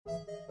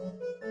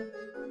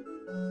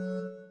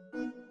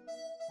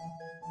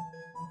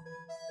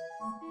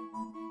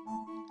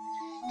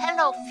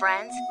Hello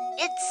friends,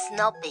 it's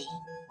Snoopy.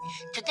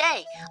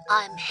 Today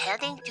I'm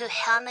heading to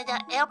Haneda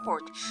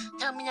Airport,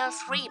 Terminal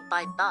 3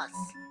 by bus.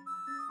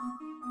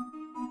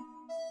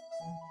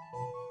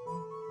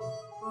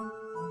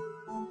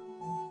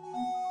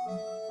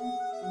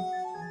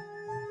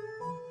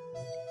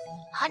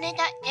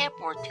 Haneda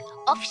Airport,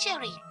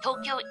 officially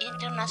Tokyo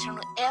International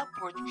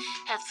Airport,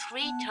 has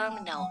 3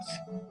 terminals.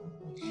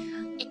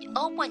 It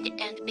opened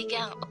and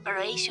began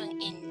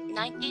operation in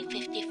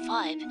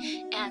 1955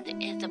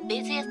 and is the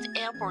busiest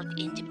airport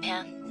in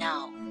Japan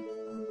now.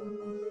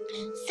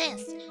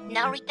 Since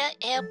Narita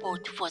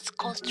Airport was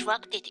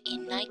constructed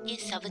in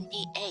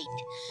 1978,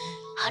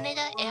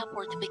 Haneda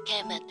Airport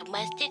became a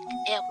domestic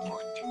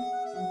airport.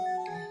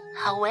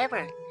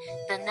 However,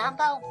 the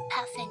number of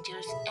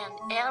passengers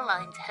and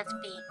airlines has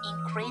been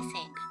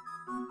increasing.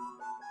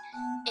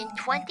 In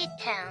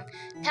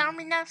 2010,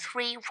 Terminal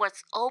 3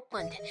 was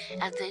opened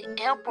as the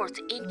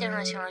airport's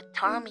international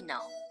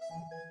terminal.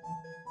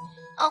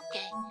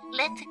 Okay,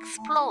 let's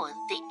explore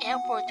the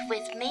airport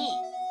with me.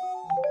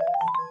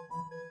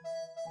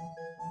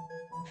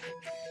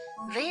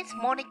 These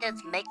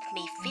monitors make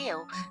me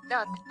feel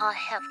that I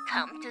have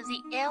come to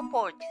the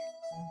airport.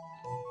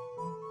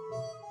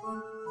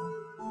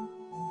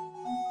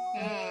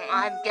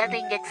 I'm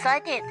getting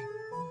excited.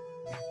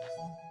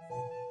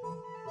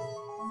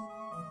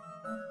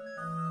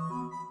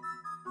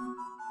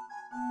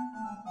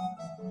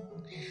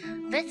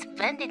 This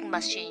vending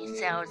machine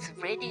sells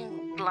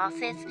reading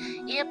glasses,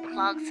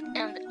 earplugs,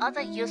 and other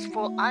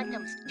useful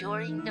items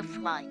during the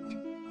flight.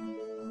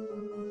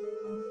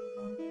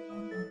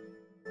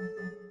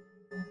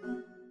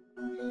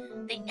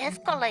 The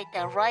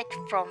escalator right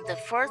from the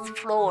first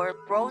floor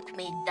brought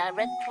me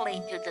directly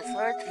to the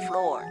third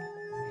floor.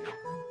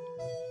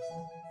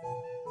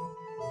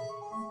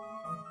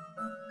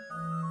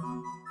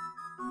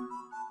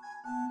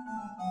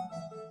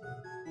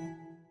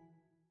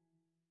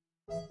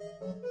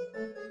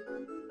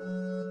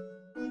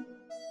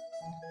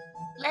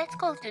 Let's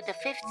go to the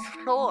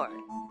 5th floor.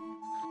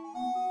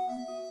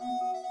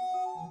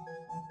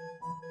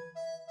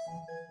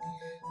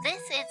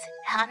 This is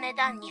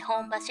Haneda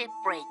Nihonbashi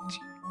Bridge.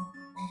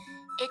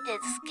 It is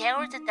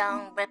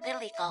scaled-down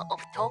replica of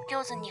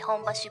Tokyo's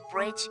Nihonbashi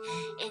Bridge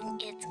in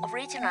its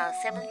original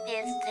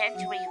 17th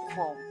century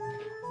form.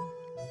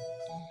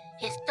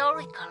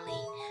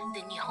 Historically,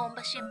 the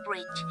Nihonbashi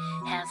Bridge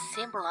has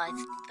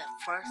symbolized the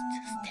first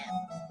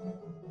step.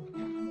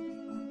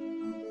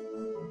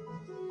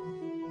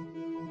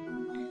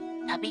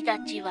 旅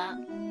立ちは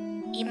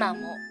今も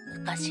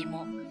昔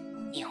も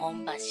日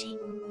本橋。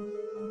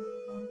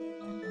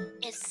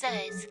It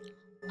says,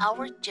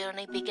 our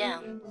journey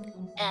began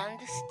and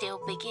still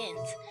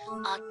begins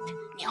at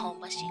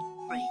Nihonbashi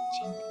Bridge.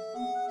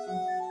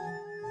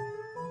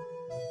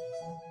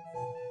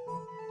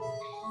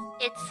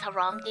 Its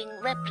surrounding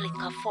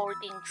replica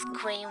folding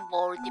screen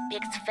wall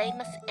depicts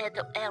famous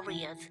Edo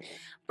areas,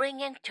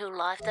 bringing to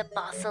life the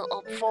bustle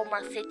of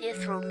former city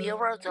through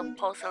murals of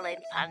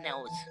porcelain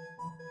panels.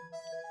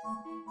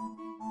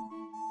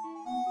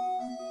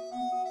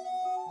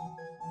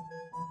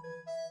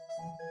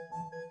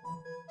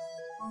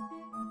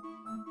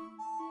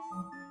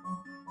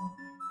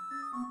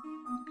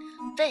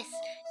 This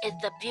is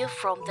the view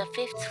from the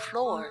 5th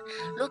floor,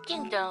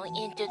 looking down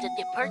into the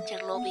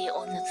departure lobby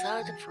on the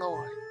 3rd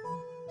floor.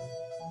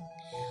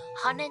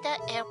 Haneda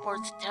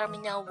Airport's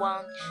Terminal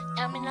 1,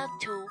 Terminal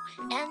 2,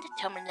 and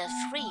Terminal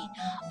 3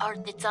 are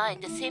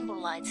designed to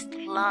symbolize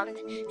land,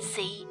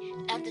 sea,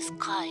 and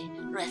sky,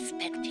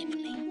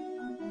 respectively.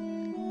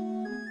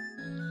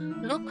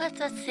 Look at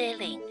the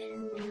ceiling.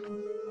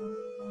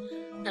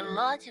 The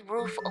large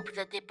roof of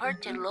the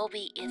departure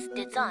lobby is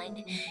designed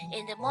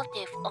in the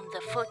motif on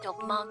the foot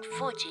of Mount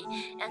Fuji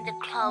and the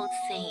clouds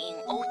seen in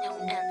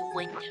autumn and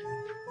winter.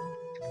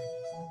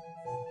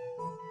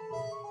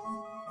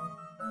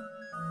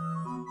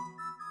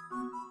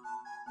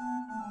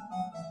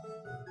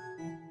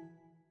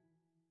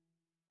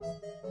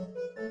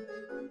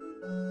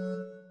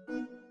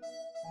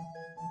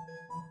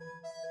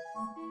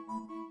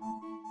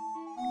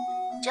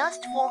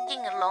 Just walking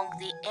along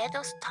the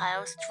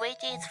Edo-style street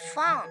is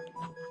fun.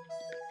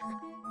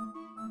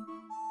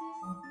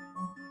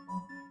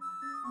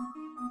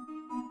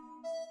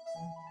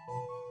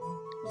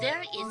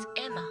 There is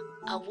Emma,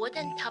 a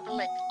wooden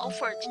tablet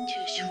offered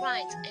to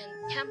shrines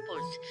and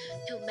temples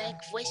to make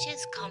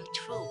wishes come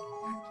true.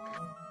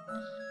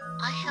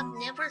 I have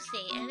never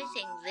seen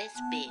anything this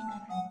big.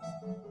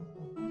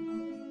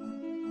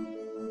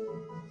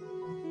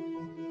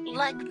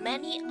 Like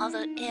many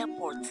other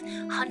airports,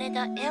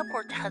 Haneda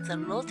Airport has a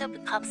lot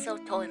of capsule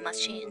toy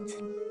machines.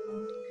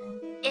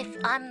 If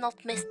I'm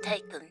not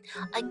mistaken,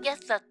 I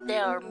guess that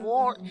there are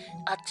more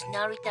at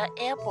Narita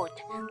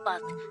Airport,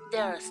 but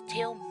there are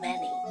still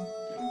many.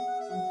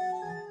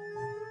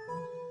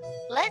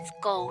 Let's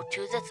go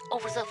to the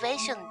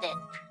observation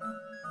deck.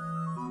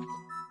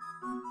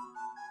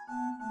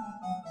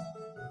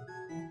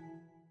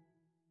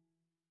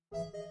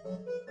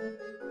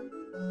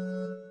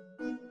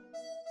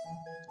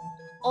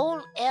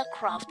 All aircraft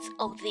aircrafts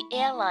of the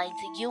airlines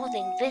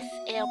using this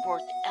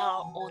airport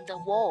are on the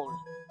wall.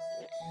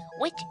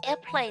 Which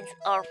airplanes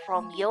are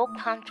from your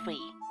country?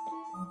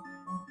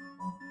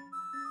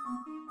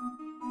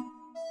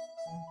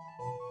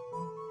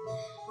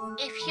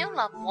 If you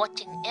love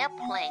watching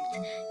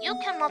airplanes, you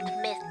cannot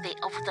miss the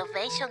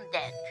observation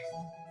deck.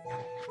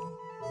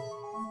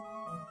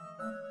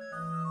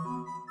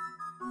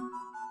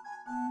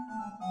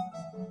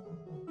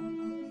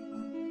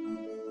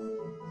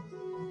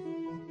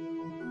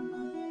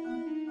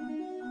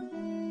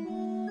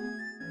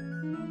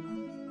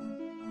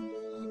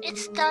 It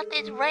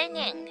started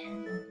raining.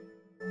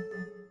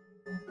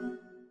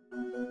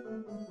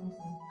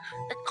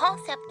 The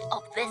concept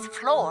of this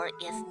floor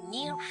is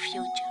near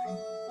future.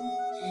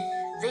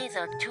 These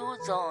are two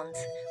zones,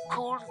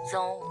 cool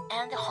zone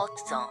and hot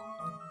zone.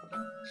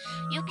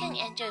 You can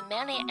enjoy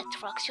many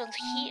attractions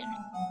here.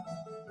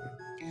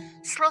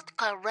 Slot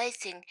car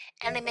racing,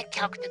 anime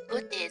character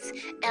goodies,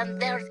 and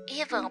there's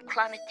even a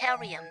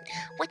planetarium,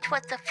 which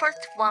was the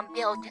first one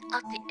built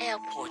at the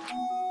airport.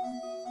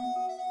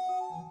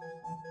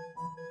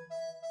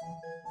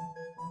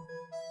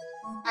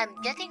 I'm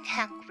getting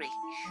hungry,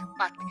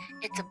 but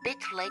it's a bit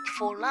late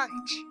for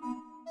lunch.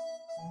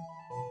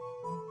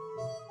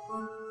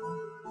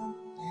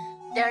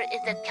 There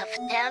is a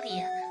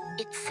cafeteria.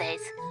 It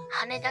says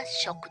Haneda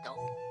Shokudo.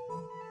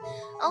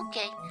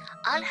 Okay,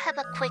 I'll have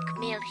a quick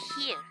meal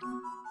here.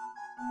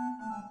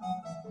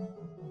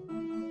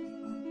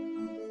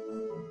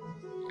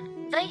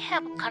 They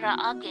have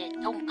karaage,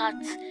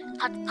 tonkatsu,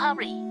 hot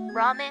curry,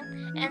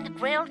 ramen, and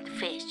grilled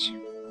fish.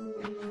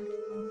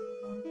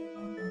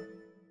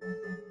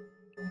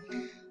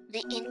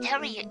 The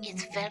interior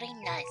is very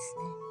nice.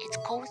 It's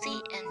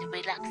cozy and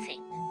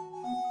relaxing.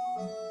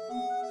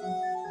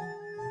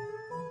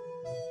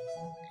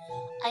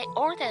 I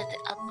ordered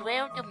a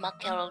grilled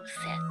mackerel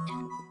set.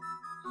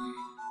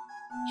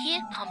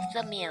 Here comes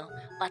the meal,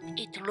 but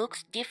it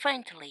looks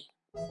differently.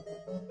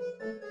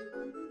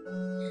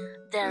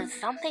 There's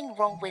something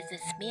wrong with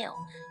this meal.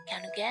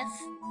 Can you guess?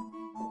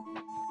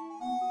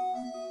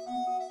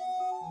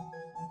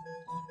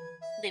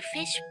 The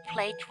fish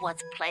plate was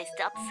placed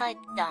upside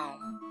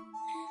down.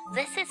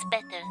 This is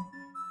better.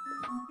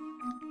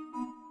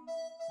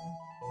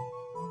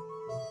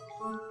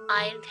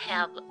 I'll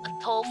have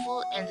a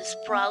tofu and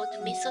sprout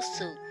miso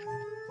soup.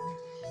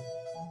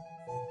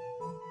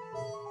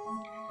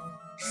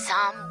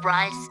 Some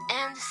rice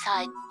and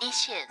side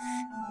dishes.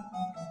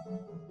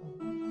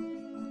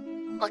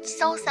 ごち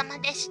そうさま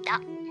でした.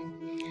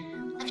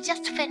 I've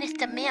just finished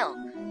the meal.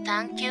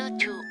 Thank you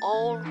to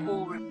all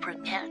who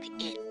prepared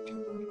it.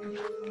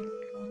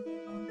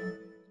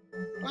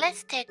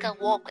 Let's take a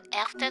walk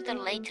after the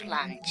late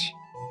lunch.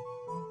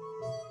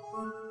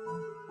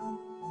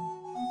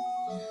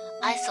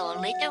 I saw a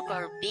little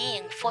girl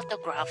being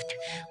photographed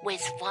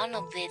with one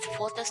of these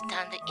photo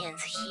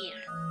stand-ins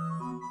here.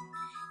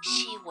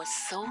 She was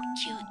so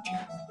cute.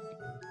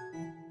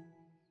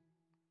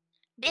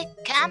 Big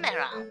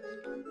camera.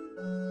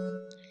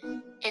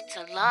 It's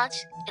a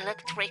large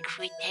electric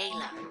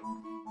retailer.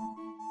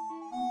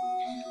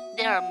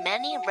 There are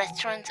many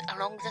restaurants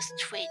along the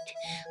street,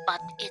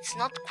 but it's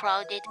not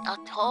crowded at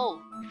all.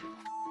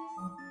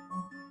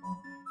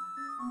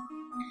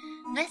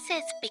 This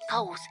is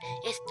because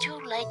it's too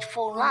late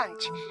for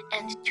lunch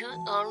and too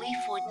early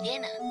for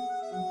dinner.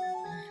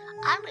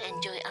 I'll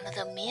enjoy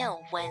another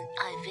meal when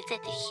I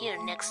visit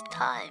here next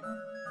time.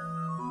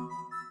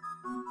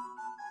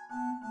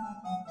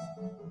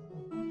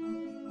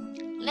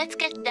 Let's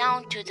get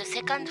down to the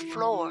second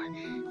floor,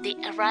 the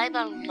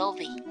arrival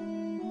lobby.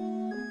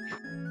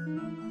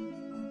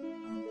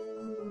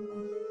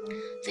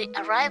 The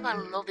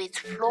arrival lobby's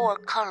floor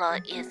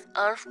color is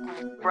earth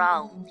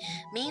brown.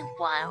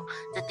 Meanwhile,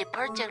 the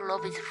departure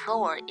lobby's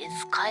floor is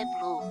sky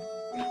blue.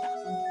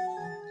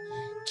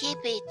 Keep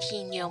it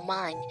in your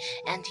mind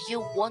and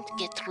you won't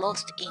get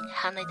lost in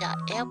Haneda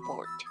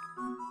Airport.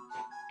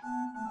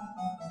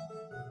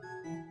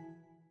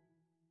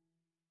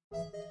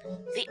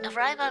 The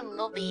arrival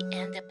lobby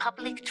and the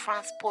public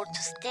transport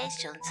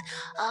stations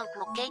are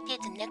located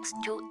next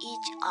to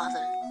each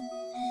other.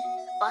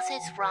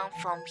 Buses run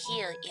from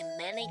here in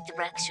many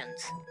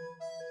directions.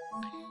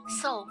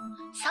 So,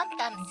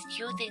 sometimes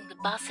using the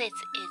buses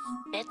is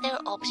a better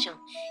option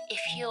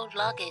if your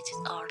luggage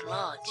are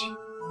large.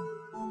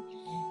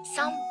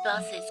 Some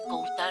buses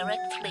go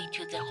directly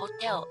to the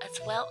hotel as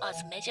well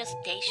as major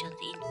stations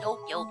in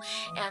Tokyo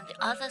and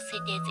other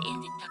cities in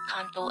the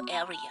Kanto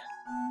area.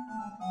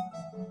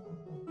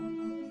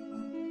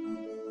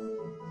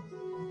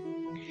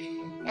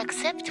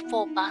 Except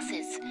for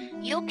buses,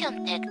 you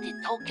can take the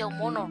Tokyo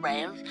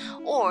monorail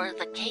or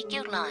the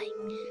Keikyu line.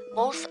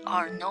 Both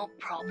are no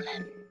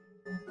problem.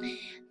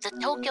 The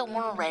Tokyo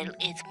monorail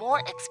is more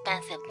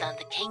expensive than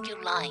the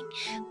Keikyu line,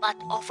 but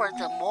offers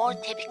a more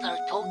typical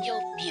Tokyo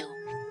view.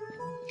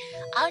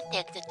 I'll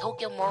take the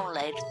Tokyo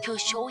monorail to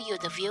show you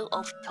the view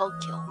of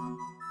Tokyo.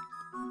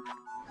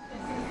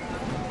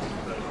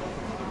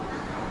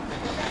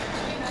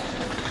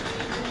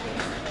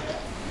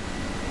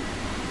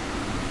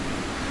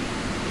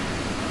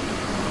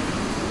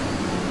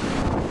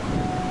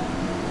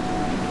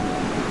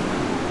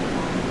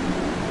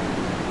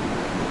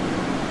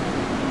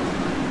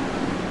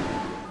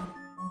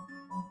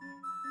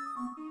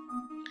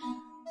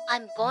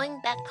 I'm going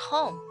back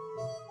home.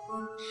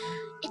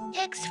 It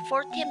takes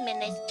 14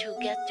 minutes to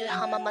get to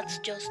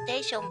Hamamatsucho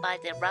Station by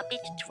the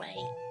rapid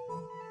train.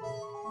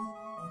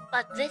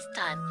 But this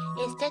time,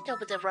 instead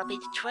of the rapid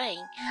train,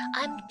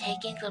 I'm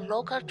taking the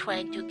local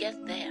train to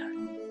get there.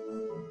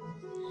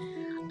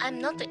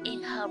 I'm not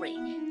in a hurry,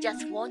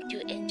 just want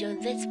to enjoy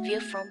this view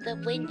from the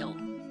window.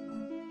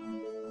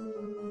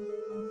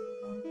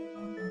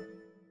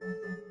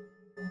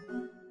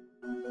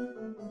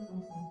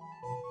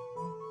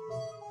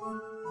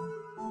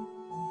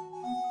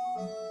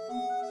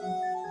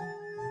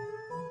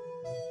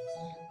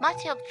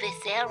 Much of this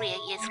area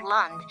is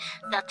land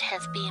that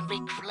has been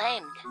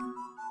reclaimed.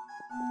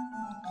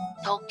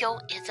 Tokyo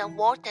is a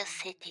water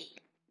city.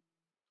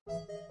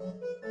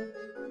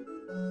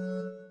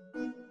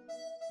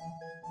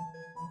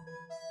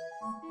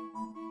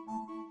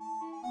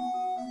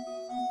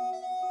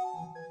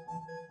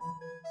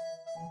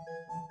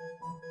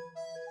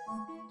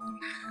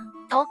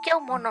 Tokyo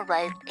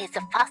monorail is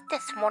the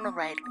fastest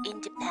monorail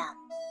in Japan.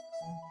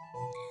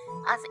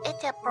 As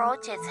it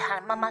approaches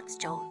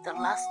Hamamatsucho, the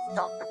last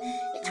stop,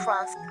 it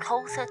runs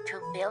closer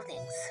to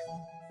buildings.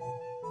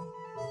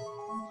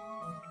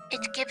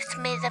 It gives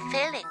me the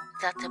feeling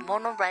that the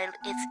monorail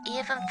is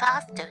even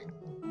faster.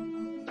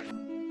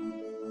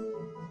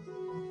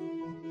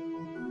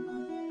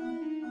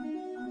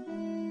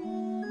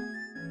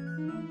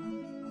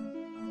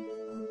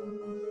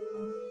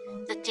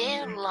 The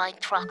JR line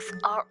tracks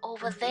are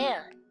over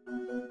there.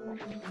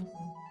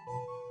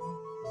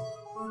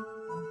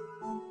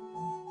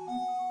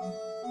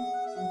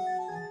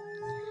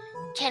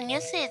 Can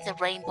you see the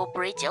Rainbow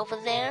Bridge over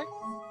there?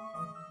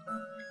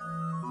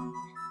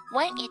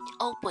 When it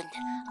opened,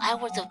 I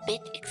was a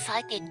bit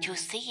excited to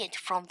see it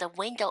from the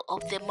window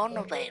of the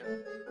monorail.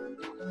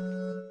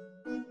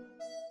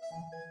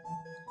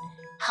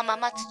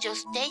 Hamamatsucho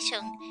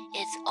Station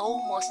is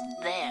almost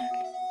there.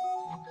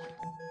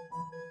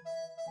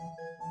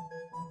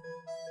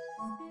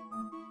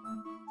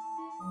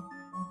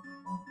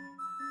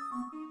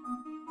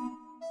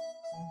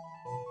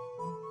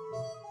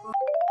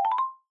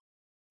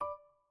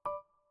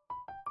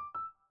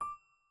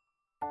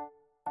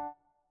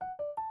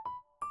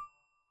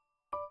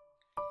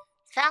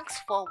 Thanks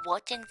for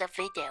watching the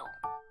video.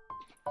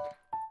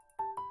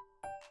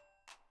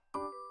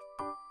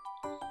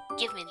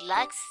 Give me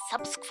likes,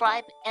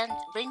 subscribe, and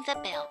ring the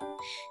bell.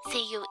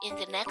 See you in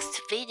the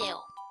next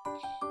video.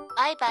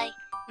 Bye bye.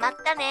 ま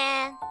た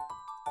ね